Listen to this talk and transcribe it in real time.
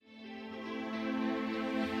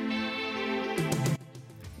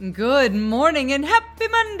Good morning and happy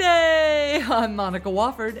Monday! I'm Monica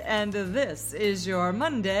Wofford, and this is your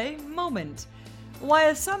Monday Moment. Why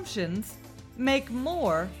assumptions make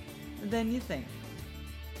more than you think.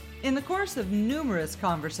 In the course of numerous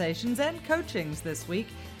conversations and coachings this week,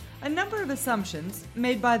 a number of assumptions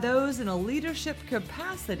made by those in a leadership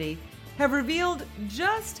capacity have revealed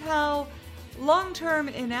just how long-term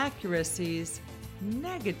inaccuracies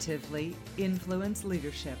negatively influence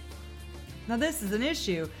leadership. Now, this is an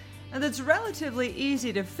issue that's relatively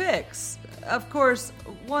easy to fix, of course,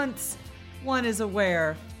 once one is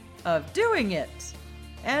aware of doing it.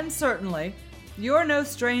 And certainly, you're no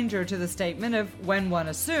stranger to the statement of when one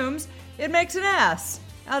assumes, it makes an ass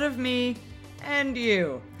out of me and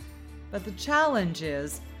you. But the challenge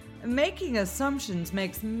is, making assumptions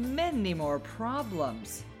makes many more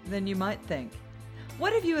problems than you might think.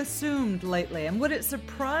 What have you assumed lately, and would it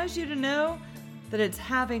surprise you to know that it's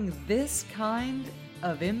having this kind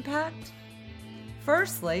of impact?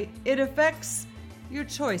 Firstly, it affects your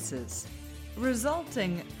choices,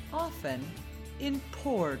 resulting often in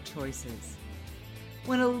poor choices.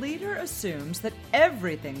 When a leader assumes that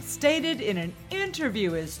everything stated in an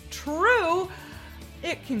interview is true,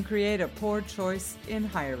 it can create a poor choice in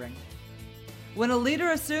hiring. When a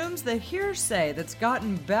leader assumes the hearsay that's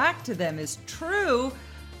gotten back to them is true,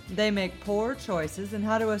 they make poor choices in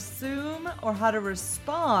how to assume or how to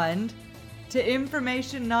respond to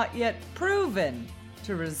information not yet proven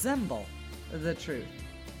to resemble the truth.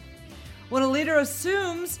 When a leader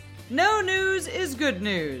assumes no news is good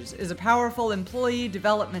news is a powerful employee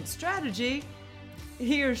development strategy,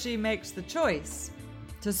 he or she makes the choice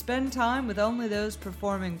to spend time with only those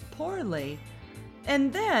performing poorly,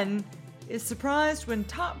 and then is surprised when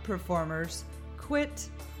top performers quit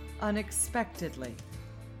unexpectedly.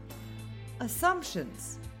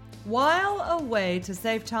 Assumptions, while a way to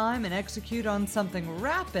save time and execute on something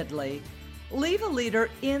rapidly, leave a leader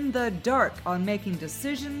in the dark on making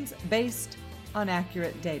decisions based on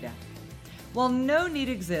accurate data. While no need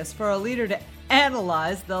exists for a leader to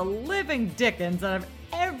analyze the living dickens out of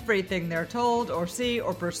everything they're told or see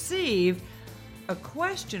or perceive, a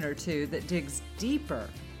question or two that digs deeper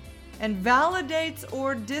and validates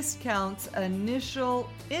or discounts initial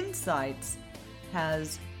insights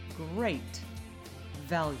has great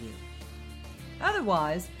value.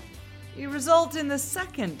 Otherwise, you result in the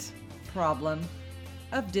second problem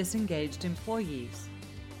of disengaged employees.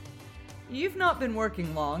 You've not been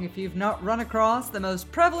working long if you've not run across the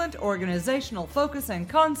most prevalent organizational focus and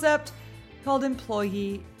concept called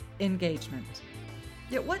employee engagement.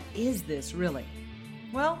 Yet what is this really?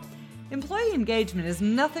 Well, employee engagement is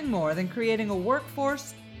nothing more than creating a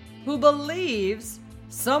workforce who believes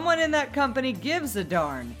someone in that company gives a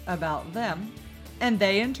darn about them, and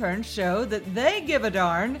they in turn show that they give a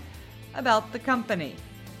darn about the company.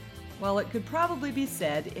 While it could probably be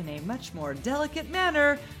said in a much more delicate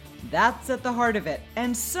manner, that's at the heart of it.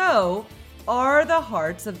 And so are the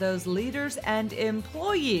hearts of those leaders and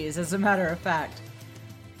employees, as a matter of fact.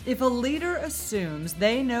 If a leader assumes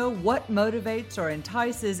they know what motivates or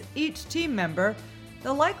entices each team member,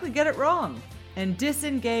 they'll likely get it wrong and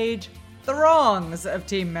disengage throngs of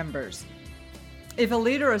team members. If a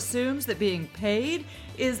leader assumes that being paid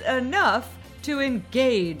is enough to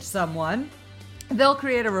engage someone, they'll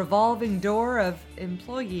create a revolving door of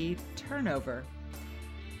employee turnover.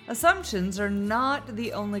 Assumptions are not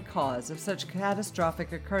the only cause of such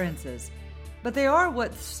catastrophic occurrences, but they are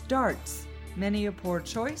what starts many a poor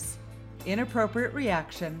choice, inappropriate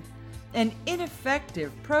reaction, an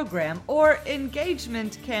ineffective program or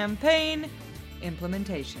engagement campaign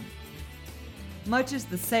implementation. Much as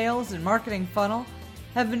the sales and marketing funnel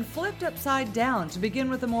have been flipped upside down to begin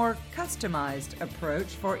with a more customized approach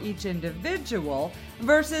for each individual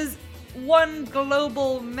versus one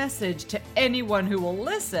global message to anyone who will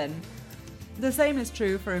listen, the same is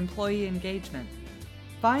true for employee engagement.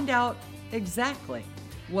 Find out exactly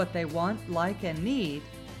what they want, like, and need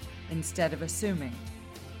instead of assuming.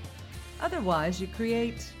 Otherwise, you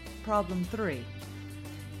create problem 3,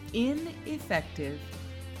 ineffective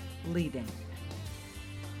leading.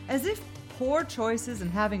 As if poor choices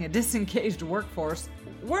and having a disengaged workforce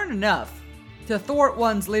weren't enough to thwart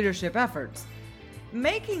one's leadership efforts,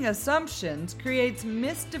 making assumptions creates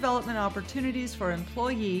missed development opportunities for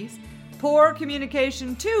employees, poor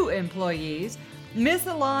communication to employees,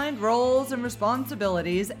 misaligned roles and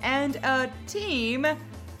responsibilities, and a team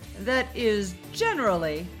that is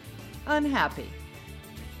generally unhappy.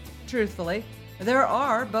 Truthfully, there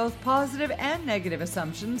are both positive and negative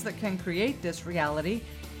assumptions that can create this reality.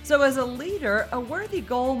 So as a leader, a worthy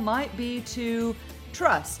goal might be to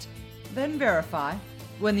trust, then verify,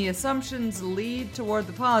 when the assumptions lead toward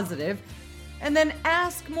the positive, and then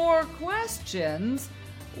ask more questions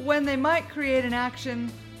when they might create an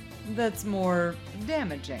action that's more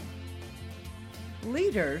damaging.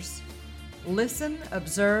 Leaders listen,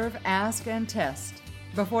 observe, ask, and test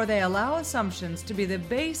before they allow assumptions to be the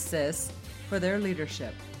basis for their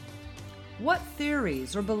leadership. What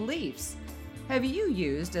theories or beliefs have you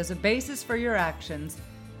used as a basis for your actions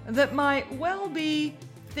that might well be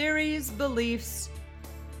theories, beliefs,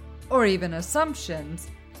 or even assumptions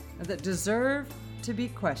that deserve to be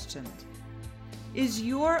questioned? Is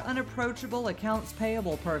your unapproachable accounts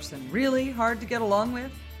payable person really hard to get along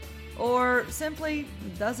with, or simply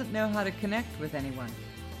doesn't know how to connect with anyone?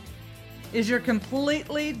 Is your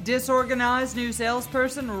completely disorganized new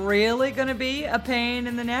salesperson really going to be a pain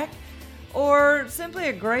in the neck, or simply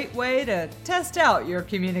a great way to test out your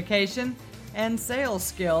communication and sales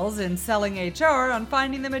skills in selling HR on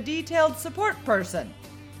finding them a detailed support person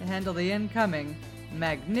to handle the incoming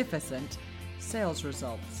magnificent sales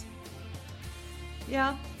results?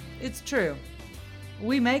 Yeah, it's true.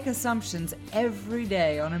 We make assumptions every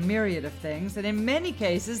day on a myriad of things, and in many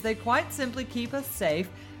cases, they quite simply keep us safe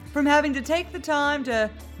from having to take the time to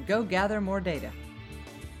go gather more data.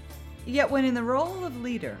 Yet when in the role of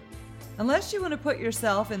leader, unless you want to put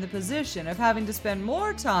yourself in the position of having to spend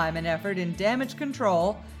more time and effort in damage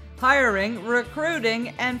control, hiring, recruiting,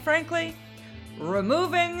 and frankly,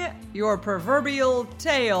 removing your proverbial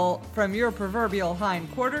tail from your proverbial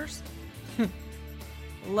hindquarters,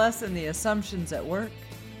 lessen the assumptions at work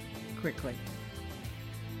quickly.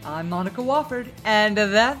 I'm Monica Wofford, and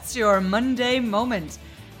that's your Monday Moment.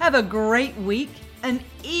 Have a great week, an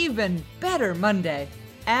even better Monday,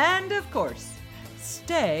 and of course,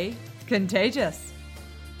 stay contagious.